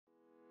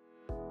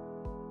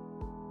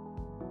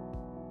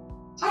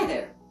Hi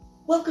there!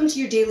 Welcome to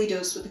your daily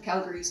dose with the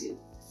Calgary Zoo.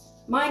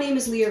 My name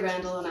is Lea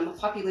and I'm a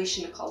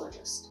population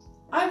ecologist.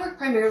 I work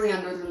primarily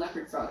on northern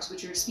leopard frogs,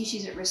 which are a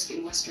species at risk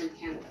in Western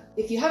Canada.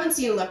 If you haven't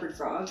seen a leopard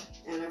frog,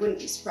 and I wouldn't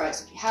be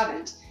surprised if you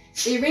haven't,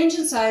 they range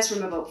in size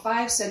from about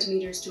 5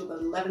 centimeters to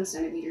about 11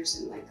 centimeters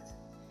in length.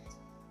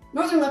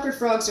 Northern leopard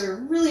frogs are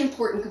a really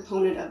important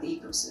component of the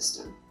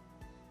ecosystem.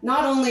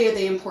 Not only are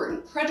they an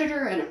important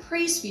predator and a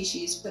prey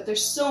species, but they're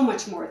so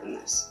much more than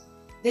this.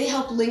 They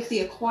help link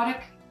the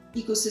aquatic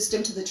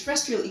ecosystem to the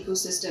terrestrial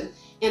ecosystem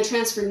and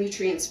transfer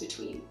nutrients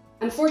between.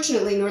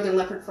 Unfortunately, northern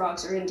leopard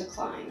frogs are in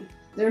decline.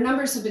 Their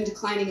numbers have been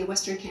declining in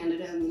Western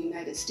Canada and the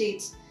United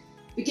States,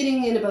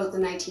 beginning in about the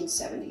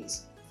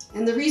 1970s.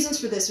 And the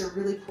reasons for this are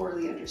really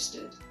poorly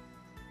understood.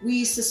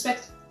 We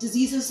suspect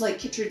diseases like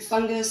chytrid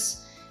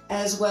fungus,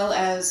 as well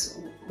as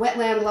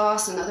wetland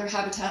loss and other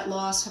habitat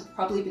loss, have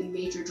probably been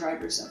major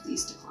drivers of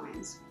these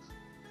declines.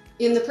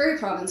 In the prairie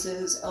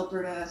provinces,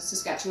 Alberta,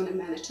 Saskatchewan, and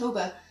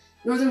Manitoba,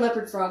 northern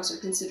leopard frogs are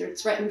considered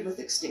threatened with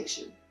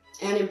extinction.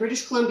 And in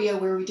British Columbia,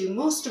 where we do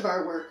most of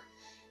our work,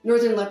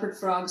 northern leopard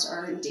frogs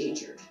are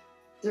endangered.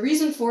 The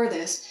reason for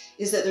this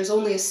is that there's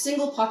only a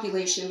single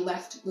population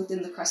left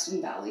within the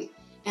Creston Valley,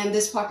 and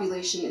this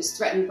population is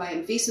threatened by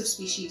invasive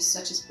species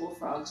such as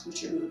bullfrogs,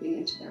 which are moving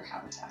into their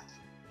habitat.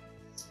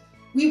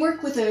 We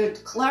work with a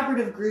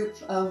collaborative group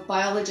of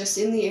biologists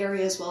in the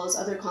area as well as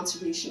other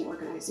conservation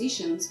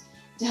organizations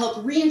to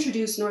help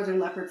reintroduce northern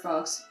leopard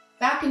frogs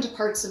back into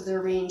parts of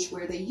their range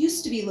where they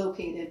used to be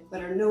located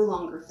but are no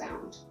longer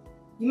found.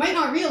 You might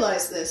not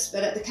realize this,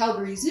 but at the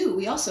Calgary Zoo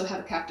we also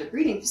have a captive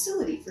breeding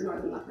facility for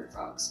northern leopard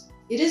frogs.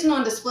 It isn't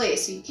on display,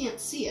 so you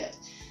can't see it,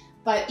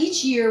 but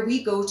each year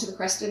we go to the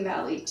Creston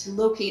Valley to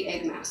locate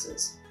egg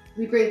masses.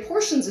 We bring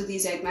portions of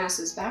these egg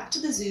masses back to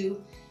the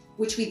zoo,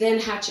 which we then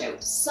hatch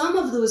out. Some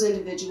of those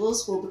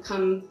individuals will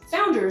become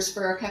founders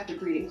for our captive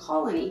breeding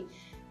colony,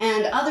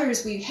 and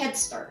others we head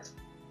start.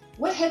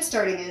 What head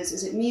starting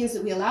is it means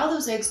that we allow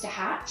those eggs to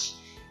hatch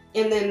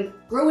and then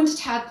grow into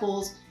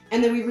tadpoles,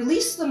 and then we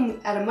release them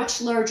at a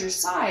much larger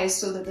size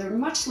so that they're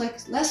much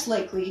less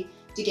likely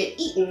to get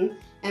eaten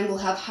and will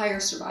have higher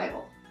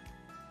survival.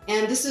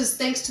 And this is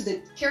thanks to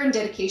the care and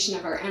dedication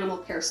of our animal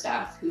care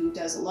staff, who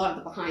does a lot of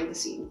the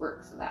behind-the-scenes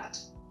work for that.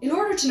 In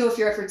order to know if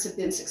your efforts have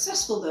been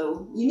successful,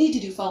 though, you need to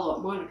do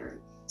follow-up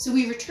monitoring. So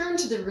we return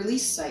to the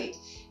release site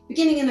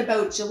beginning in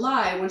about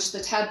July, once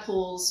the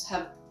tadpoles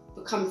have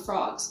become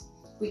frogs.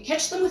 We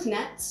catch them with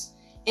nets,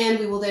 and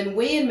we will then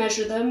weigh and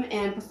measure them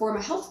and perform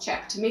a health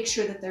check to make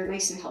sure that they're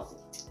nice and healthy.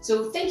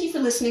 So thank you for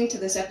listening to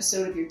this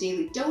episode of your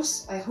Daily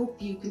Dose. I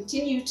hope you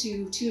continue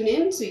to tune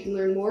in so you can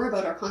learn more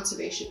about our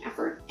conservation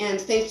effort, and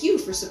thank you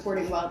for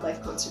supporting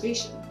wildlife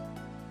conservation.